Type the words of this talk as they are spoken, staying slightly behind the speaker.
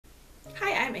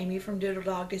I'm Amy from Doodle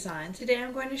Dog Designs. Today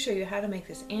I'm going to show you how to make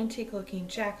this antique looking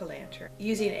jack-o'-lantern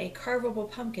using a carvable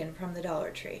pumpkin from the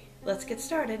Dollar Tree. Let's get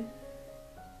started.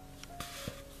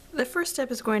 The first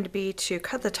step is going to be to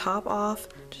cut the top off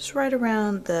just right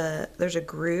around there's a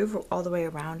groove all the way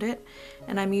around it,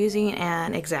 and I'm using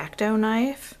an X-Acto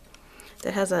knife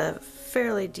that has a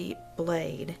fairly deep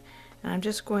blade, and I'm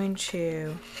just going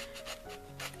to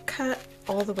cut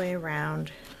all the way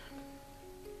around.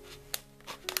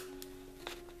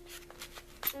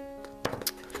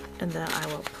 And then I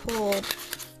will pull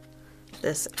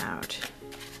this out.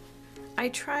 I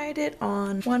tried it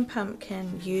on one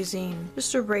pumpkin using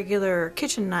just a regular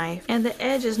kitchen knife, and the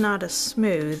edge is not as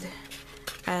smooth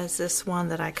as this one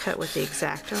that I cut with the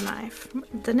X-Acto knife.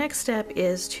 The next step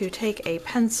is to take a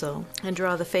pencil and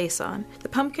draw the face on. The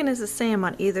pumpkin is the same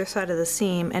on either side of the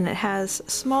seam, and it has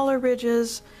smaller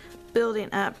ridges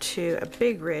building up to a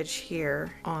big ridge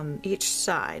here on each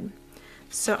side.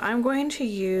 So I'm going to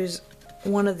use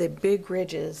one of the big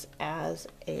ridges as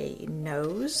a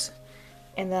nose,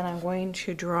 and then I'm going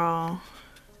to draw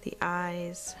the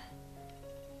eyes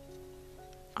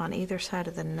on either side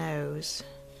of the nose.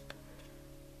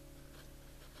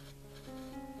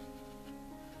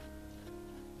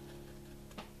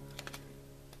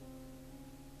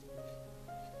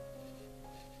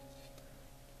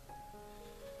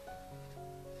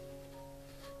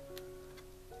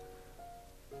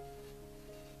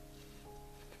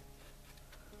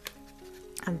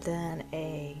 And then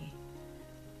a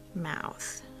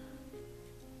mouth.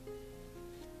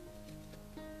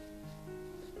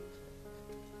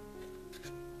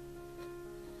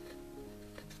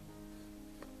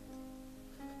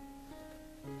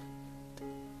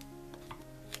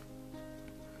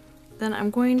 Then I'm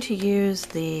going to use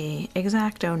the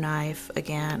X-Acto knife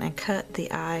again and cut the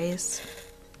eyes.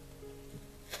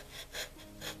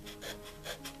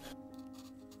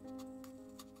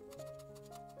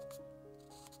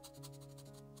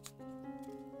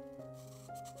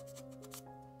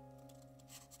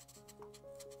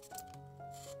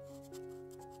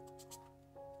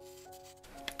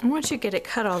 And once you get it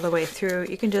cut all the way through,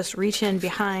 you can just reach in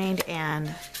behind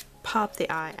and pop the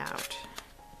eye out.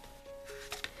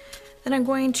 Then I'm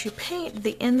going to paint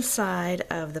the inside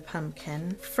of the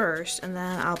pumpkin first, and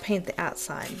then I'll paint the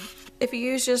outside. If you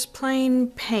use just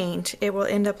plain paint, it will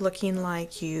end up looking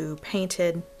like you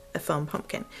painted a foam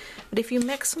pumpkin. But if you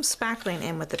mix some spackling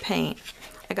in with the paint,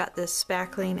 I got this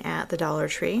spackling at the Dollar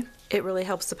Tree. It really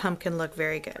helps the pumpkin look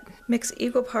very good. Mix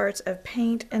equal parts of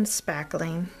paint and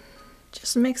spackling.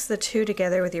 Just mix the two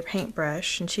together with your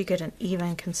paintbrush until you get an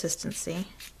even consistency.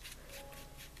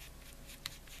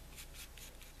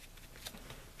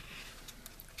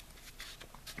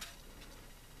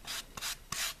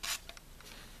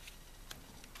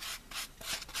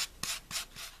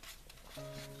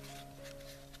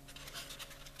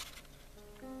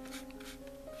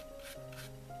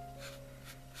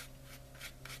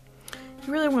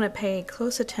 You really want to pay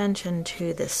close attention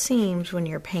to the seams when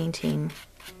you're painting.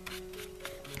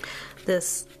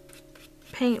 This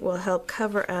paint will help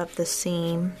cover up the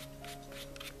seam.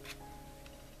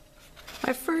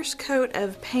 My first coat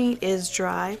of paint is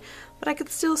dry, but I could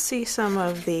still see some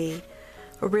of the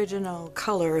original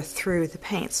color through the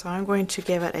paint, so I'm going to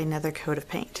give it another coat of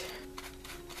paint.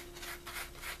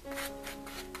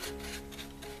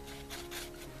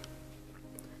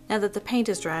 Now that the paint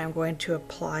is dry, I'm going to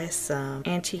apply some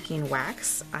antiquing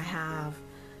wax. I have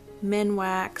Min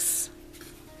Wax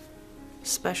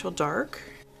Special Dark.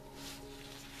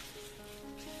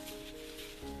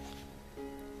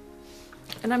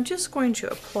 And I'm just going to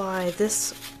apply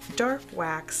this dark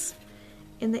wax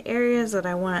in the areas that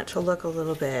I want it to look a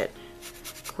little bit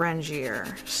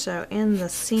grungier. So in the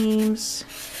seams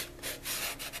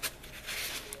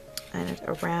and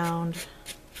around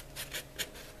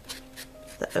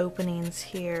the openings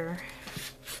here.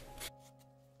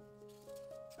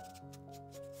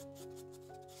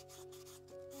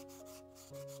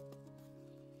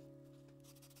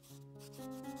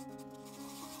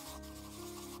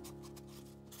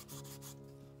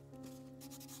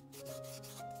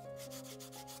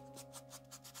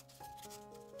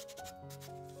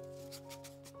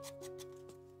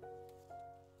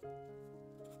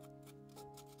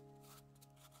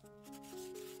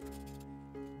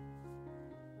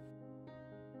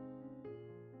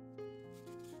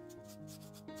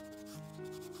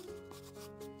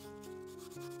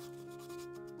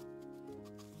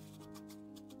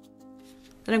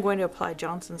 Then I'm going to apply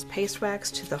Johnson's paste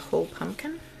wax to the whole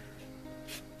pumpkin.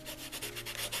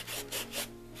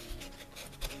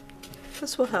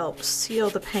 This will help seal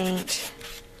the paint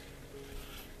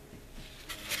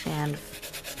and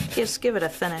Just give it a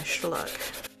finished look.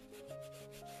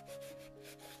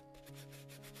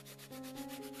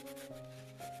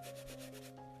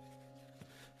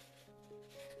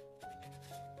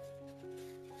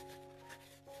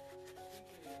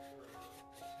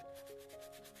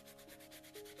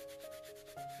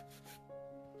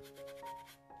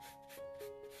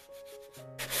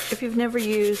 If you've never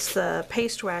used the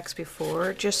paste wax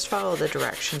before, just follow the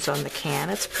directions on the can.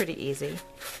 It's pretty easy.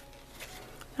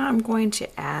 Now I'm going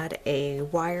to add a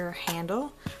wire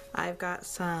handle. I've got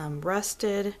some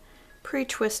rusted,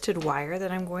 pre-twisted wire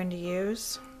that I'm going to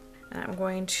use. And I'm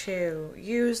going to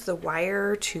use the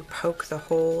wire to poke the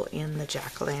hole in the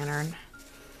jack-o'-lantern.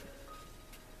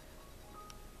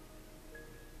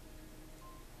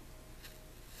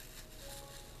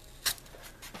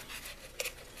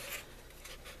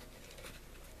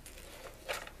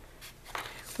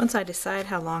 Once I decide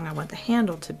how long I want the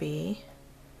handle to be,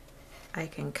 I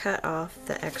can cut off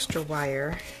the extra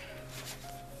wire.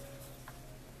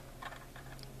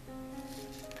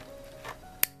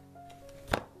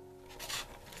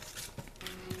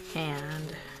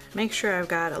 And make sure I've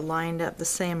got it lined up the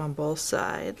same on both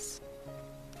sides.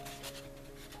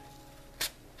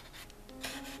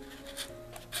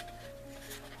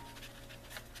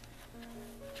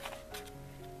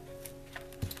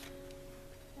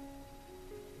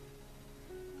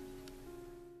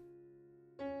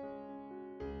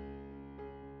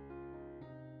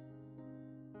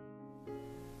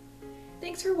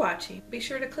 Thanks for watching. Be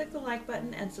sure to click the like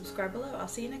button and subscribe below. I'll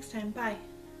see you next time. Bye.